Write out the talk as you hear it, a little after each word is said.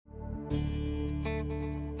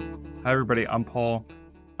Hi, everybody. I'm Paul.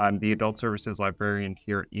 I'm the Adult Services Librarian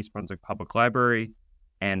here at East Brunswick Public Library,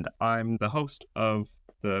 and I'm the host of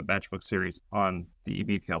the Match+Book series on the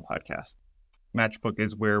EBPL podcast. Match+Book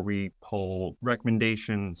is where we pull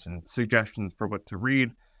recommendations and suggestions for what to read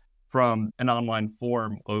from an online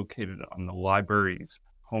forum located on the library's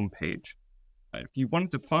homepage. If you wanted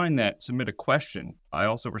to find that, submit a question. I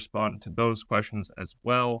also respond to those questions as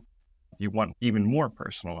well. If you want even more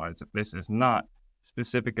personalized, if this is not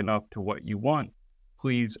specific enough to what you want,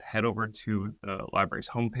 please head over to the library's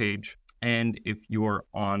homepage. And if you're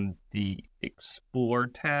on the Explore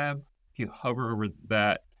tab, if you hover over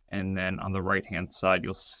that, and then on the right-hand side,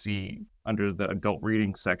 you'll see under the adult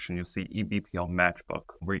reading section, you'll see EBPL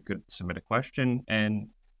Match+Book, where you could submit a question and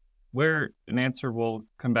where an answer will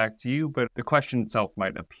come back to you, but the question itself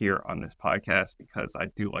might appear on this podcast because I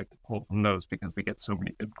do like to pull from those because we get so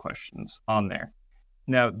many good questions on there.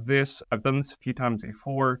 Now, I've done this a few times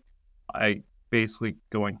before. I basically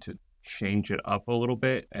going to change it up a little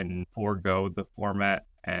bit and forego the format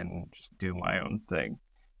and just do my own thing.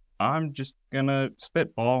 I'm just gonna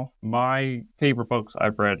spitball my favorite books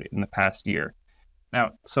I've read in the past year.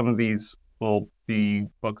 Now, some of these will be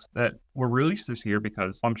books that were released this year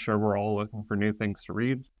because I'm sure we're all looking for new things to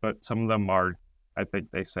read, but some of them are, I think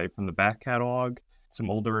they say, from the back catalog, some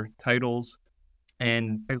older titles,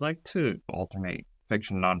 and I like to alternate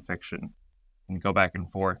fiction, nonfiction, and go back and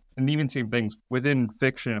forth. And even same things within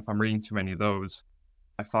fiction, if I'm reading too many of those,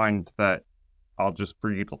 I find that I'll just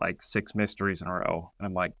read like 6 mysteries in a row, and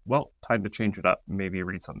I'm like, well, time to change it up, maybe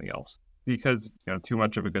read something else, because, too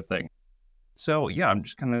much of a good thing. So yeah, I'm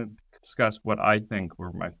just going to discuss what I think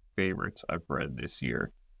were my favorites I've read this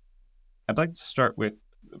year. I'd like to start with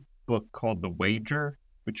a book called The Wager,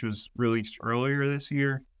 which was released earlier this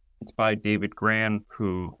year. It's by David Grann,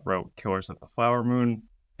 who wrote Killers of the Flower Moon,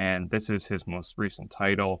 and this is his most recent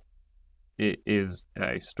title. It is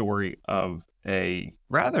a story of a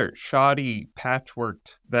rather shoddy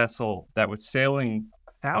patchworked vessel that was sailing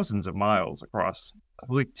thousands of miles across, I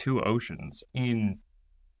believe, 2 oceans in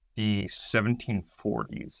the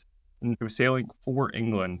 1740s. And it was sailing for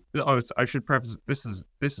England. I should preface this is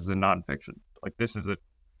a nonfiction. Like, this is a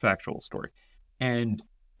factual story. And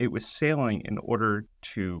it was sailing in order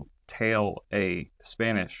to tail a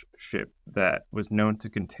Spanish ship that was known to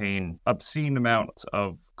contain obscene amounts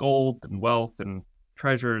of gold and wealth and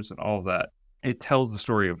treasures and all of that. It tells the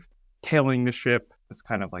story of tailing the ship. It's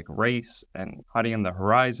kind of like a race and hiding on the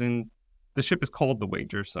horizon. The ship is called The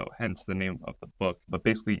Wager, so hence the name of the book. But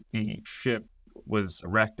basically, the ship was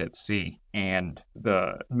wrecked at sea, and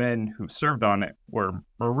the men who served on it were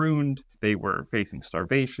marooned. They were facing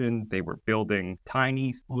starvation. They were building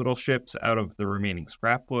tiny little ships out of the remaining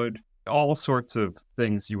scrap wood. All sorts of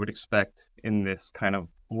things you would expect in this kind of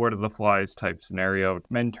Lord of the Flies type scenario.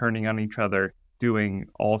 Men turning on each other, doing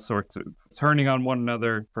all sorts of turning on one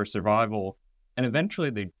another for survival. And eventually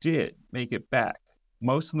they did make it back.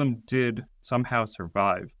 Most of them did somehow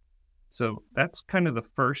survive. So that's kind of the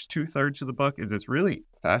first 2/3 of the book. Is this really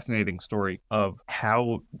fascinating story of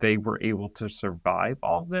how they were able to survive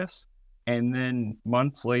all this. And then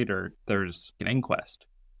months later, there's an inquest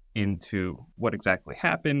into what exactly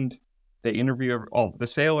happened. They interview all the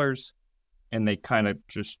sailors, and they kind of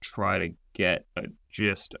just try to get a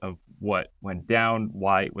gist of what went down,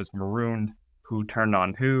 why it was marooned, who turned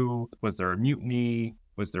on who, was there a mutiny,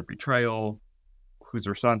 was there betrayal, who's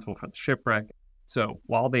responsible for the shipwreck. So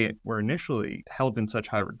while they were initially held in such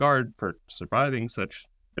high regard for surviving such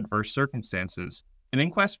adverse circumstances, an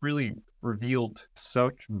inquest really revealed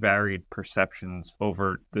such varied perceptions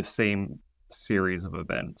over the same series of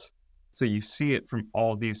events. So you see it from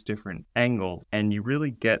all these different angles, and you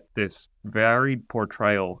really get this varied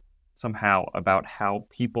portrayal somehow about how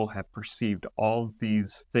people have perceived all of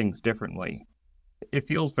these things differently. It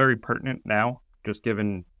feels very pertinent now, just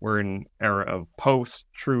given we're in an era of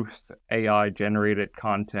post-truth AI-generated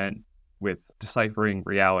content with deciphering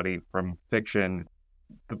reality from fiction.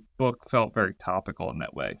 The book felt very topical in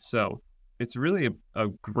that way. So it's really a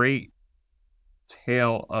great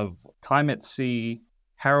tale of time at sea,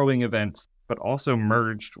 harrowing events, but also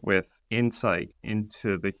merged with insight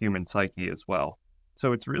into the human psyche as well.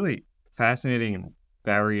 So it's really fascinating and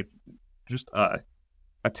varied, just a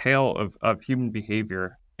tale of human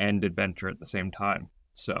behavior and adventure at the same time.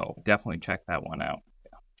 So definitely check that one out.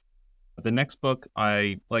 The next book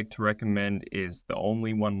I like to recommend is The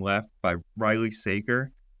Only One Left by Riley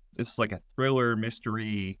Sager. This is like a thriller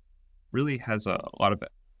mystery, really has a lot of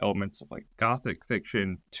elements of like gothic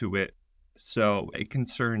fiction to it. So it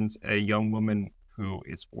concerns a young woman who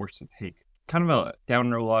is forced to take kind of a down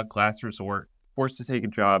on her luck last resort, forced to take a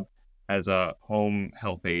job as a home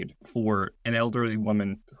health aide for an elderly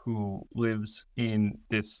woman who lives in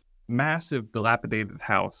this massive dilapidated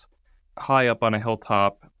house high up on a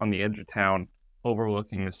hilltop on the edge of town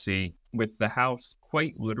overlooking the sea, with the house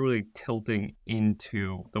quite literally tilting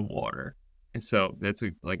into the water. And so that's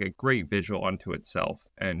like a great visual unto itself,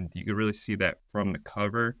 and you can really see that from the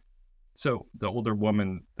cover. So the older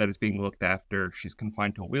woman that is being looked after, she's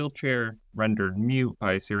confined to a wheelchair, rendered mute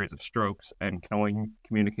by a series of strokes, and can only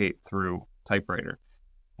communicate through typewriter.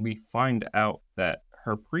 We find out that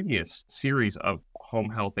her previous series of home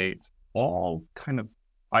health aides all kind of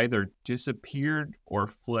either disappeared or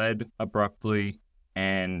fled abruptly,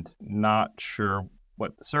 and not sure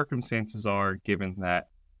what the circumstances are, given that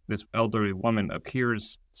this elderly woman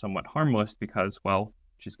appears somewhat harmless because, well,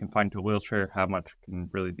 she's confined to a wheelchair. How much can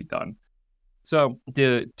really be done? So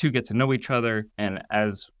the two get to know each other, and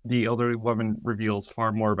as the elderly woman reveals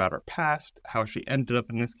far more about her past, how she ended up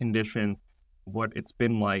in this condition, what it's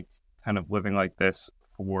been like kind of living like this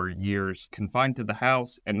for years, confined to the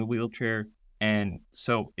house and the wheelchair. And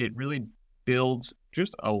so it really builds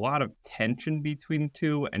just a lot of tension between the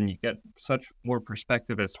two, and you get such more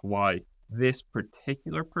perspective as to why this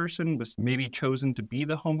particular person was maybe chosen to be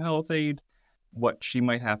the home health aide, what she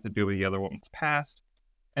might have to do with the other woman's past.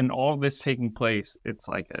 And all this taking place, it's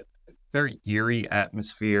like a very eerie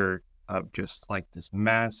atmosphere of just like this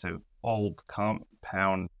massive old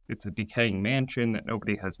compound. It's a decaying mansion that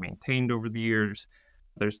nobody has maintained over the years.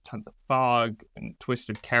 There's tons of fog and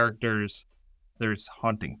twisted characters. There's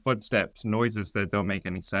haunting footsteps, noises that don't make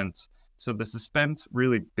any sense. So the suspense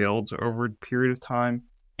really builds over a period of time.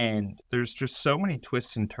 And there's just so many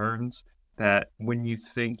twists and turns that when you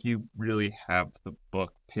think you really have the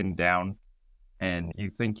book pinned down, and you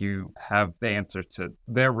think you have the answer to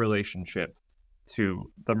their relationship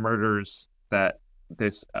to the murders that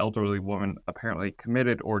this elderly woman apparently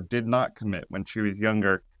committed or did not commit when she was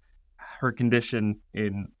younger, her condition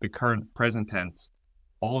in the current present tense,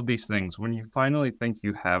 all of these things, when you finally think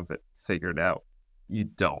you have it figured out, you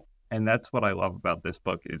don't. And that's what I love about this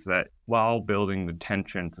book, is that while building the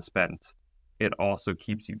tension, suspense, it also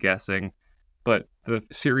keeps you guessing. But the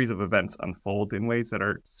series of events unfold in ways that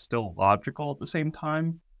are still logical at the same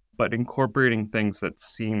time, but incorporating things that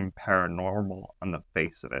seem paranormal on the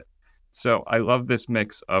face of it. So I love this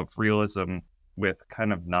mix of realism with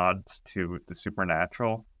kind of nods to the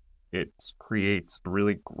supernatural. It creates a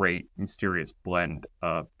really great, mysterious blend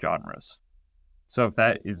of genres. So if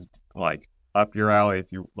that is like up your alley,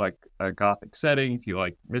 if you like a gothic setting, if you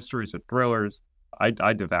like mysteries or thrillers,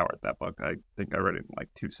 I devoured that book. I think I read it in like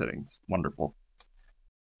 2 sittings. Wonderful.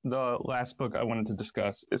 The last book I wanted to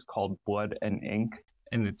discuss is called Blood and Ink,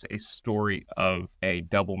 and it's a story of a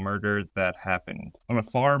double murder that happened on a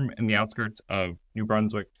farm in the outskirts of New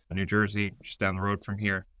Brunswick, New Jersey, just down the road from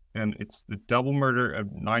here. And it's the double murder of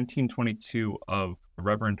 1922 of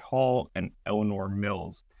Reverend Hall and Eleanor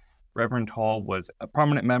Mills. Reverend Hall was a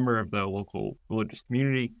prominent member of the local religious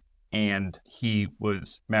community, and he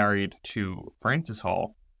was married to Frances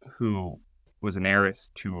Hall, who was an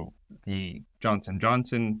heiress to the Johnson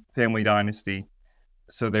Johnson family dynasty.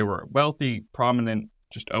 So they were wealthy, prominent,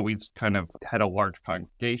 just always kind of had a large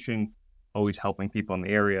congregation, always helping people in the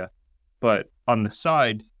area. But on the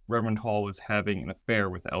side, Reverend Hall was having an affair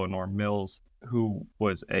with Eleanor Mills, who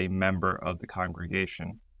was a member of the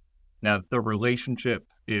congregation. Now, the relationship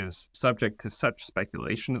is subject to such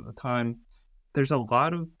speculation at the time. There's a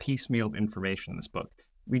lot of piecemeal information in this book.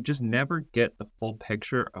 We just never get the full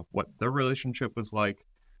picture of what their relationship was like,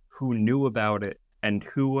 who knew about it, and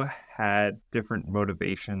who had different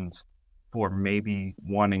motivations for maybe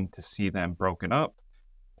wanting to see them broken up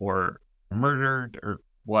or murdered or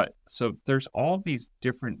what. So there's all these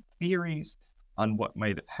different theories on what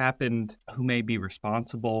might have happened, who may be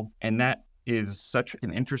responsible, and that is such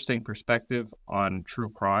an interesting perspective on true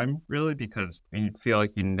crime, really, because you feel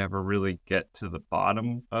like you never really get to the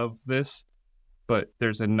bottom of this, but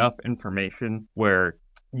there's enough information where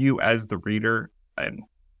you as the reader, and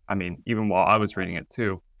I mean, even while I was reading it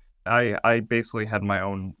too, I basically had my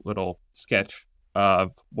own little sketch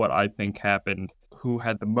of what I think happened, who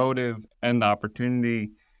had the motive and the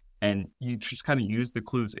opportunity, and you just kind of use the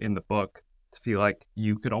clues in the book to feel like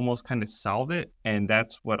you could almost kind of solve it. And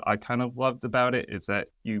that's what I kind of loved about it, is that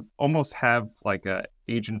you almost have like a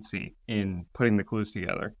agency in putting the clues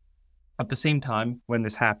together. At the same time, when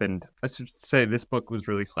this happened, let's just say this book was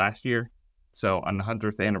released last year, so on the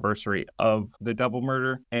 100th anniversary of the double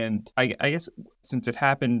murder. And I guess since it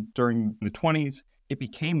happened during the 20s, it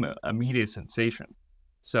became a media sensation.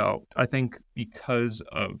 So I think because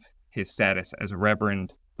of his status as a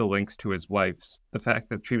reverend, the links to his wife's, the fact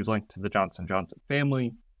that she was linked to the Johnson Johnson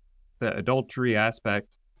family, the adultery aspect.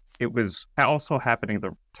 It was also happening at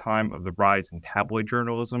the time of the rise in tabloid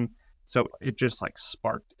journalism. So it just like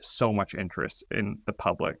sparked so much interest in the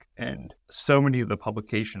public. And so many of the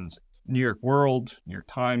publications, New York World, New York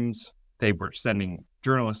Times, they were sending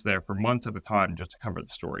journalists there for months at a time just to cover the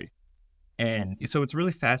story. And so it's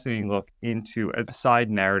really fascinating to look into, as a side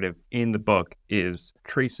narrative in the book, is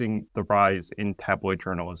tracing the rise in tabloid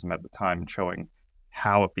journalism at the time and showing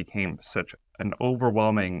how it became such an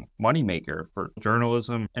overwhelming moneymaker for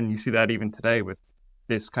journalism. And you see that even today with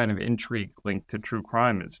this kind of intrigue linked to true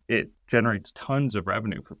crime. Is it generates tons of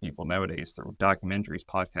revenue for people nowadays through documentaries,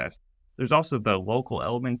 podcasts. There's also the local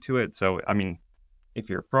element to it. So, I mean, if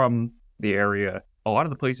you're from the area, a lot of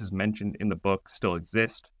the places mentioned in the book still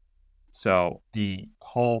exist. So the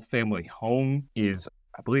Hall family home is,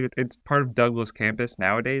 I believe it's part of Douglas campus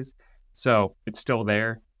nowadays. So it's still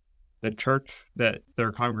there. The church that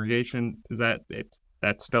their congregation is at,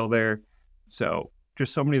 that's still there. So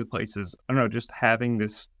just so many of the places, I don't know, just having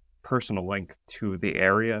this personal link to the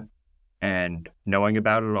area and knowing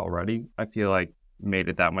about it already, I feel like made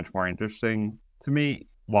it that much more interesting to me,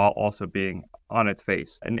 while also being on its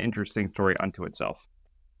face an interesting story unto itself.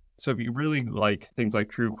 So if you really like things like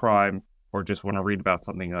true crime, or just want to read about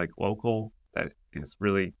something like local that is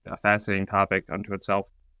really a fascinating topic unto itself,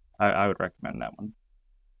 I would recommend that one.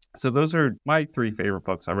 So those are my 3 favorite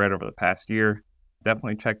books I read over the past year.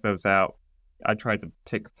 Definitely check those out. I tried to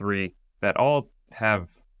pick 3 that all have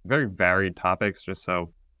very varied topics, just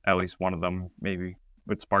so at least one of them maybe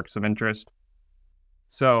would spark some interest.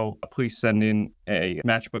 So please send in a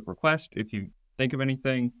Match+Book request if you think of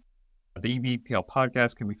anything. The EBPL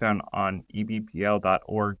podcast can be found on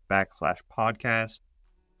ebpl.org/podcast.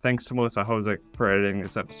 Thanks to Melissa Hosek for editing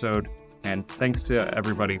this episode, and thanks to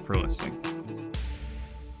everybody for listening.